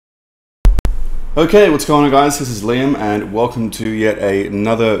Okay, what's going on guys? This is Liam and welcome to yet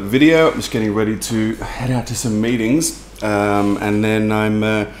another video. I'm just getting ready to head out to some meetings and then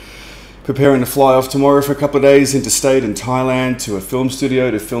I'm preparing to fly off tomorrow for a couple of days interstate in Thailand to a film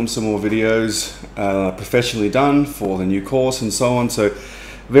studio to film some more videos professionally done for the new course and so on. So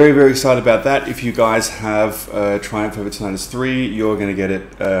very excited about that. If you guys have Triumph over Tinnitus 3, you're going to get it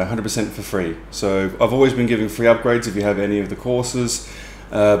 100% for free. So I've always been giving free upgrades if you have any of the courses.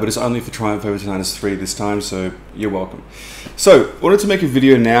 But it's only for Triumph over Tinnitus 3 this time, so you're welcome. So, I wanted to make a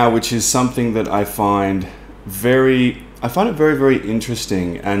video now, which is something that I find very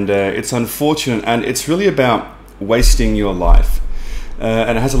interesting, and it's unfortunate, and it's really about wasting your life.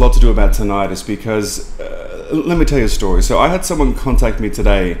 And it has a lot to do about tinnitus, because, let me tell you a story. So I had someone contact me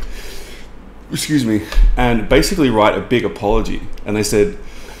today, and basically write a big apology. And they said,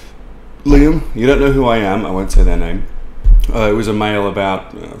 Liam, you don't know who I am, I won't say their name. It was a male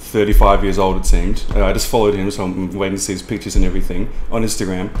about 35 years old, it seemed. I just followed him, so I'm waiting to see his pictures and everything on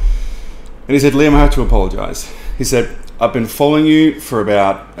Instagram. And he said, Liam, I have to apologize. He said, I've been following you for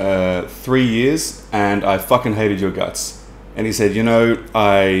about 3 years and I fucking hated your guts. And he said, you know,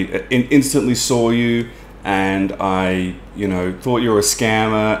 I instantly saw you and I, thought you were a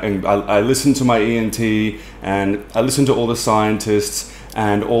scammer, and I listened to my ENT and I listened to all the scientists,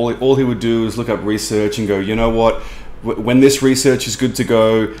 and all he would do is look up research and go, you know what? When this research is good to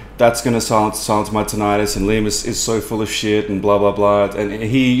go, that's going to silence my tinnitus, and Liam is so full of shit and blah blah blah. And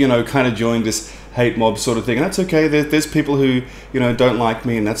he kind of joined this hate mob sort of thing, and that's okay. There's people who don't like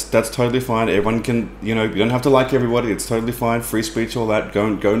me, and that's totally fine. Everyone can, you don't have to like everybody. It's totally fine. Free speech, all that. Go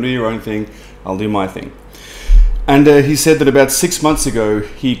and do your own thing. I'll do my thing. And he said that about 6 months ago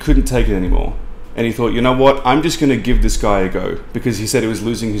he couldn't take it anymore. And he thought, you know what, I'm just going to give this guy a go, because he said he was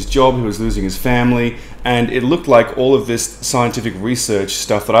losing his job, he was losing his family, and it looked like all of this scientific research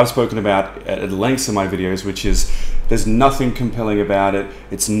stuff that I've spoken about at length in my videos, which is there's nothing compelling about it.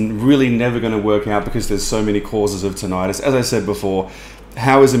 It's really never going to work out because there's so many causes of tinnitus. As I said before,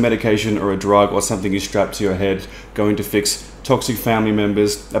 how is a medication or a drug or something you strap to your head going to fix toxic family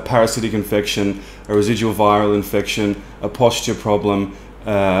members, a parasitic infection, a residual viral infection, a posture problem,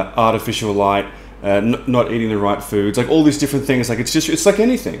 artificial light, not eating the right foods, like all these different things? Like it's like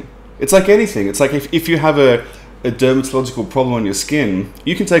anything. It's like anything. It's like if you have a dermatological problem on your skin,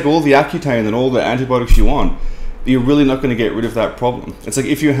 you can take all the Accutane and all the antibiotics you want, you're really not going to get rid of that problem. It's like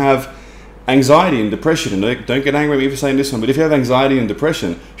if you have anxiety and depression, and don't get angry at me for saying this one, but if you have anxiety and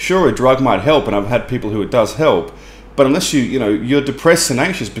depression, sure, a drug might help, and I've had people who it does help, but unless you're depressed and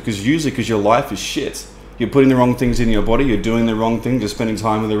anxious because your life is shit. You're putting the wrong things in your body, you're doing the wrong things, you're spending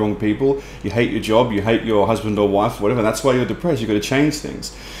time with the wrong people, you hate your job, you hate your husband or wife, whatever, that's why you're depressed. You've got to change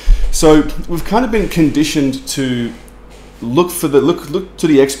things. So we've kind of been conditioned to look to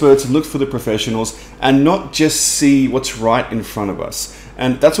the experts and look for the professionals and not just see what's right in front of us.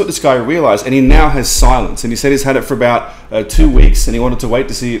 And that's what this guy realized, and he now has silence. And he said he's had it for about 2 weeks, and he wanted to wait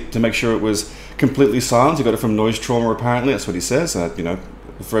to make sure it was completely silent. He got it from noise trauma, apparently. That's what he says. A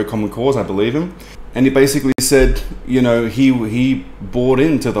very common cause, I believe him. And he basically said, he bought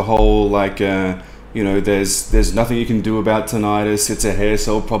into the whole, there's nothing you can do about tinnitus, it's a hair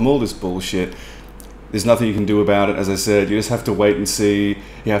cell problem, all this bullshit. There's nothing you can do about it. As I said, you just have to wait and see.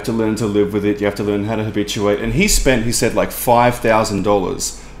 You have to learn to live with it. You have to learn how to habituate. And he said like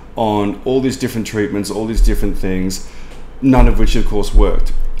 $5,000 on all these different treatments, all these different things, none of which of course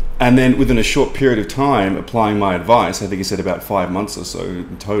worked. And then within a short period of time, applying my advice, I think he said about 5 months or so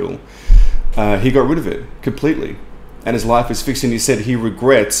in total, he got rid of it completely, and his life is fixed. And he said he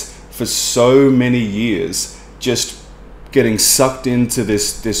regrets for so many years just getting sucked into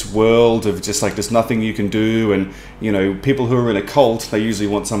this world of just like there's nothing you can do, and people who are in a cult, they usually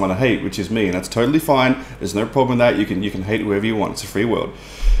want someone to hate, which is me, and that's totally fine. There's no problem with that. You can hate whoever you want. It's a free world.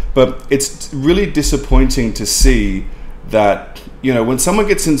 But it's really disappointing to see that when someone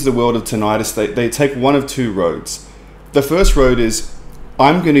gets into the world of tinnitus, they take one of two roads. The first road is,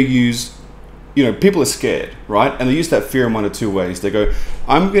 I'm going to use, people are scared, right? And they use that fear in one of two ways. They go,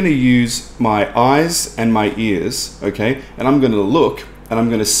 I'm going to use my eyes and my ears, okay? And I'm going to look, and I'm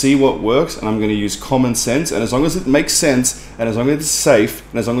going to see what works, and I'm going to use common sense. And as long as it makes sense, and as long as it's safe,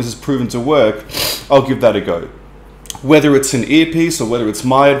 and as long as it's proven to work, I'll give that a go. Whether it's an earpiece or whether it's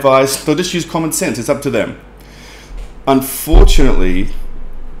my advice, they'll just use common sense. It's up to them. Unfortunately,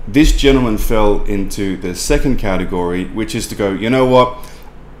 this gentleman fell into the second category, which is to go, you know what?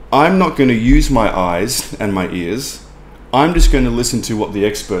 I'm not going to use my eyes and my ears. I'm just going to listen to what the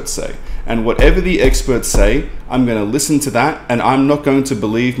experts say. And whatever the experts say, I'm going to listen to that, and I'm not going to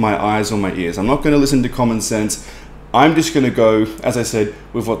believe my eyes or my ears. I'm not going to listen to common sense. I'm just going to go, as I said,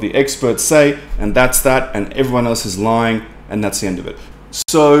 with what the experts say, and that's that, and everyone else is lying, and that's the end of it.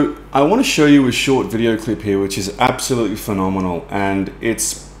 So I want to show you a short video clip here, which is absolutely phenomenal, and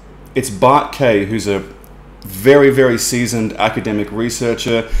it's Bart Kay, who's a very, very seasoned academic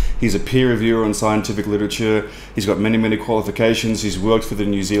researcher. He's a peer reviewer on scientific literature. He's got many, many qualifications. He's worked for the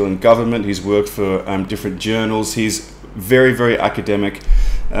New Zealand government. He's worked for different journals. He's very, very academic.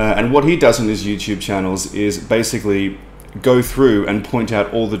 And what he does on his YouTube channels is basically go through and point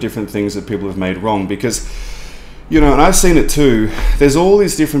out all the different things that people have made wrong. Because, you know, and I've seen it too, there's all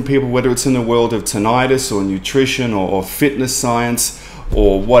these different people, whether it's in the world of tinnitus or nutrition or fitness science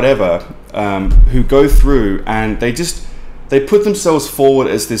or whatever, who go through and they put themselves forward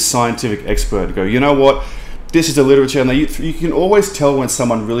as this scientific expert. Go, you know what, this is the literature, and you can always tell when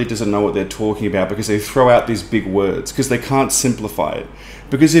someone really doesn't know what they're talking about because they throw out these big words because they can't simplify it.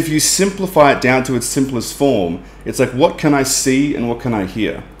 Because if you simplify it down to its simplest form, it's like, what can I see and what can I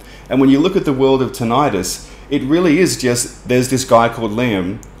hear? And when you look at the world of tinnitus, it really is just, there's this guy called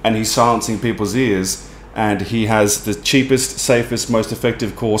Liam, and he's silencing people's ears, and he has the cheapest, safest, most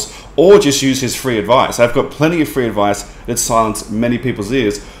effective course, or just use his free advice. I've got plenty of free advice that silence many people's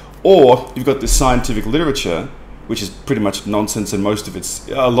ears. Or you've got this scientific literature, which is pretty much nonsense, and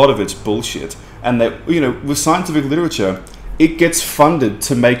a lot of it's bullshit. And that, you know, with scientific literature, it gets funded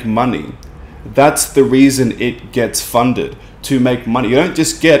to make money. That's the reason it gets funded, to make money. You don't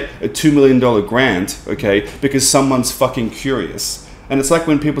just get a $2 million grant, okay, because someone's fucking curious. And it's like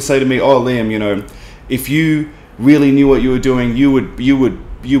when people say to me, oh, Liam, you know, if you really knew what you were doing, you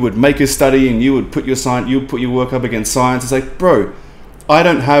would make a study and you would put your work up against science. It's like, bro, I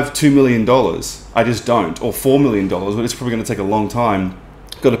don't have $2 million. I just don't. Or $4 million, but it's probably going to take a long time.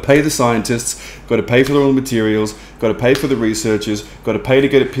 Got to pay the scientists, got to pay for their own materials, got to pay for the researchers, got to pay to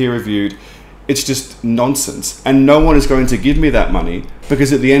get it peer reviewed. It's just nonsense. And no one is going to give me that money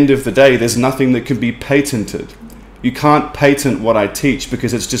because at the end of the day, there's nothing that can be patented. You can't patent what I teach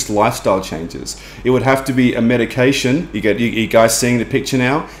because it's just lifestyle changes. It would have to be a medication. You guys seeing the picture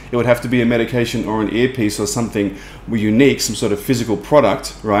now? It would have to be a medication or an earpiece or something unique, some sort of physical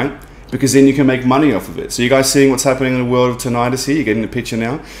product, right? Because then you can make money off of it. So you guys seeing what's happening in the world of tinnitus here? You're getting the picture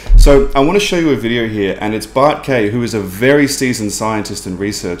now? So I want to show you a video here, and it's Bart Kay, who is a very seasoned scientist and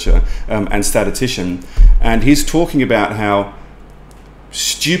researcher and statistician. And he's talking about how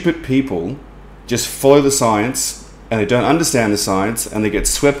stupid people just follow the science and they don't understand the science and they get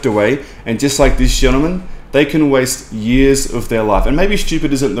swept away. And just like this gentleman, they can waste years of their life. And maybe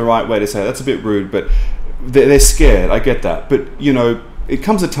stupid isn't the right way to say it. That's a bit rude, but they're scared. I get that. But, you know, it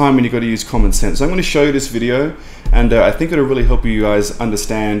comes a time when you've got to use common sense. So I'm going to show you this video, and I think it'll really help you guys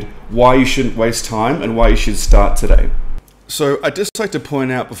understand why you shouldn't waste time and why you should start today. So I'd just like to point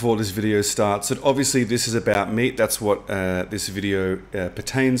out before this video starts that obviously this is about meat. That's what this video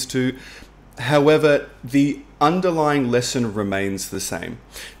pertains to. However, the underlying lesson remains the same.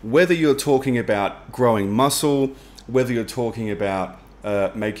 Whether you're talking about growing muscle, whether you're talking about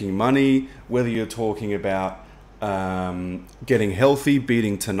making money, whether you're talking about getting healthy,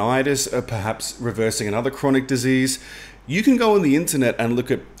 beating tinnitus, or perhaps reversing another chronic disease, you can go on the internet and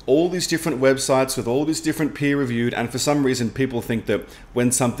look at all these different websites with all these different peer-reviewed, and for some reason people think that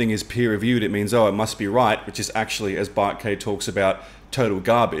when something is peer-reviewed it means, oh, it must be right, which is actually, as Bart Kay talks about, total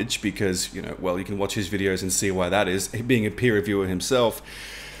garbage, because, you know, well, you can watch his videos and see why that is, being a peer reviewer himself.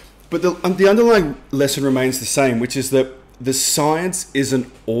 But the underlying lesson remains the same, which is that the science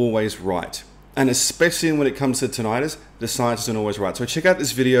isn't always right. And especially when it comes to tinnitus, the science isn't always right. So check out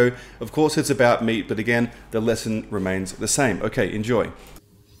this video. Of course, it's about meat, but again, the lesson remains the same. Okay, enjoy.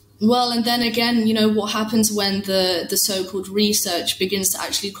 Well, and then again, you know, what happens when the so-called research begins to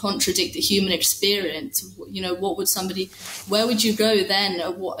actually contradict the human experience? You know, where would you go then?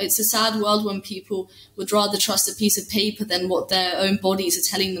 It's a sad world when people would rather trust a piece of paper than what their own bodies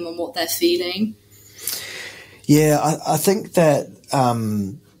are telling them and what they're feeling. Yeah, I think that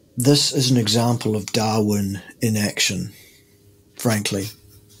this is an example of Darwin in action, frankly.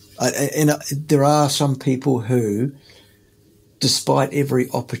 There are some people who, despite every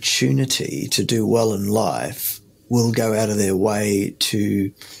opportunity to do well in life, will go out of their way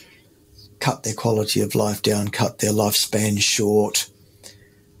to cut their quality of life down, cut their lifespan short,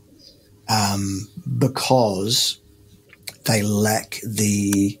 because they lack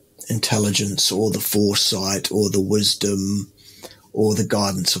the intelligence or the foresight or the wisdom or the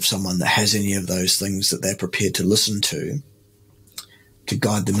guidance of someone that has any of those things that they're prepared to listen to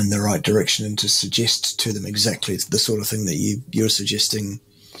guide them in the right direction and to suggest to them exactly the sort of thing that you're suggesting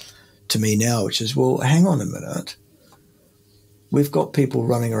to me now, which is, well, hang on a minute. We've got people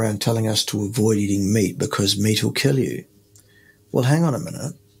running around telling us to avoid eating meat because meat will kill you. Well, hang on a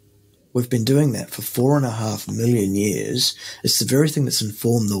minute. We've been doing that for 4.5 million years. It's the very thing that's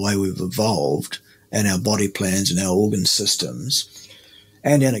informed the way we've evolved and our body plans and our organ systems.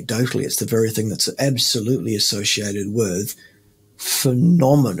 And anecdotally, it's the very thing that's absolutely associated with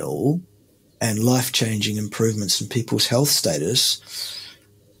phenomenal and life-changing improvements in people's health status.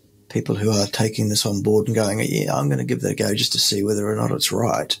 People who are taking this on board and going, yeah, I'm going to give that a go just to see whether or not it's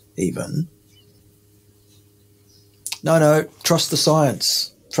right, even. No, trust the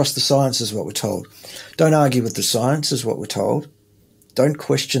science. Trust the science is what we're told. Don't argue with the science is what we're told. Don't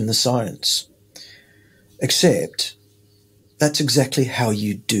question the science. Except that's exactly how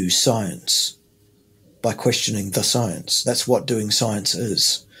you do science, by questioning the science. That's what doing science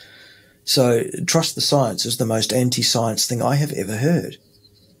is. So trust the science is the most anti-science thing I have ever heard.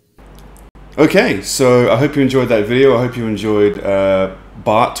 Okay, so I hope you enjoyed that video. I hope you enjoyed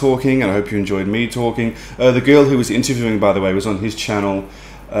Bart talking, and I hope you enjoyed me talking. The girl who was interviewing, by the way, was on his channel.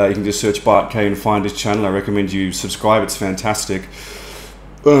 You can just search Bart Kay and find his channel. I recommend you subscribe. It's fantastic.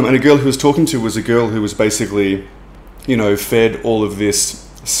 And a girl who was talking to was a girl who was basically, you know, fed all of this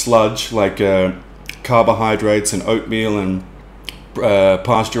sludge, like carbohydrates and oatmeal and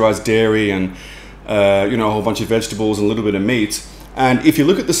pasteurized dairy and, you know, a whole bunch of vegetables and a little bit of meat. And if you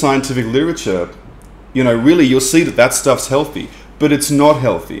look at the scientific literature, you know, really you'll see that that stuff's healthy, but it's not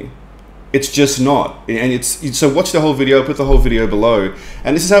healthy. It's just not. And it's so watch the whole video, put the whole video below.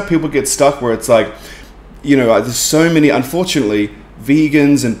 And this is how people get stuck, where it's like, you know, there's so many, unfortunately,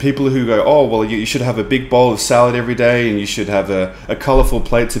 vegans and people who go, oh, well, you should have a big bowl of salad every day and you should have a colorful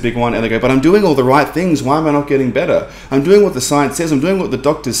plate, it's a big one. And they go, but I'm doing all the right things. Why am I not getting better? I'm doing what the science says. I'm doing what the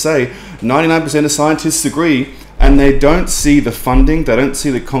doctors say. 99% of scientists agree. And they don't see the funding, they don't see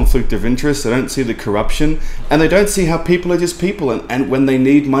the conflict of interest, they don't see the corruption, and they don't see how people are just people, and when they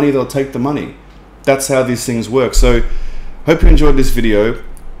need money, they'll take the money. That's how these things work. So, hope you enjoyed this video.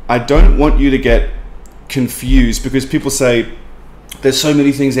 I don't want you to get confused, because people say, there's so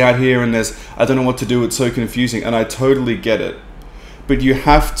many things out here, and I don't know what to do, it's so confusing, and I totally get it. But you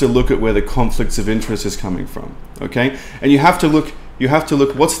have to look at where the conflicts of interest is coming from, okay? And you have to look,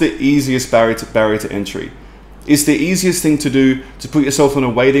 what's the easiest barrier to entry? Is the easiest thing to do to put yourself on a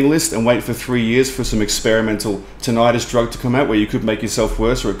waiting list and wait for 3 years for some experimental tinnitus drug to come out where you could make yourself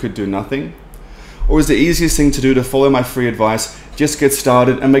worse or it could do nothing? Or is the easiest thing to do to follow my free advice, just get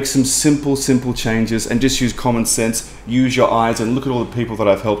started and make some simple changes and just use common sense, use your eyes, and look at all the people that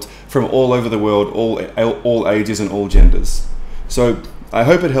I've helped from all over the world, all ages and all genders. So I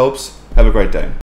hope it helps. Have a great day.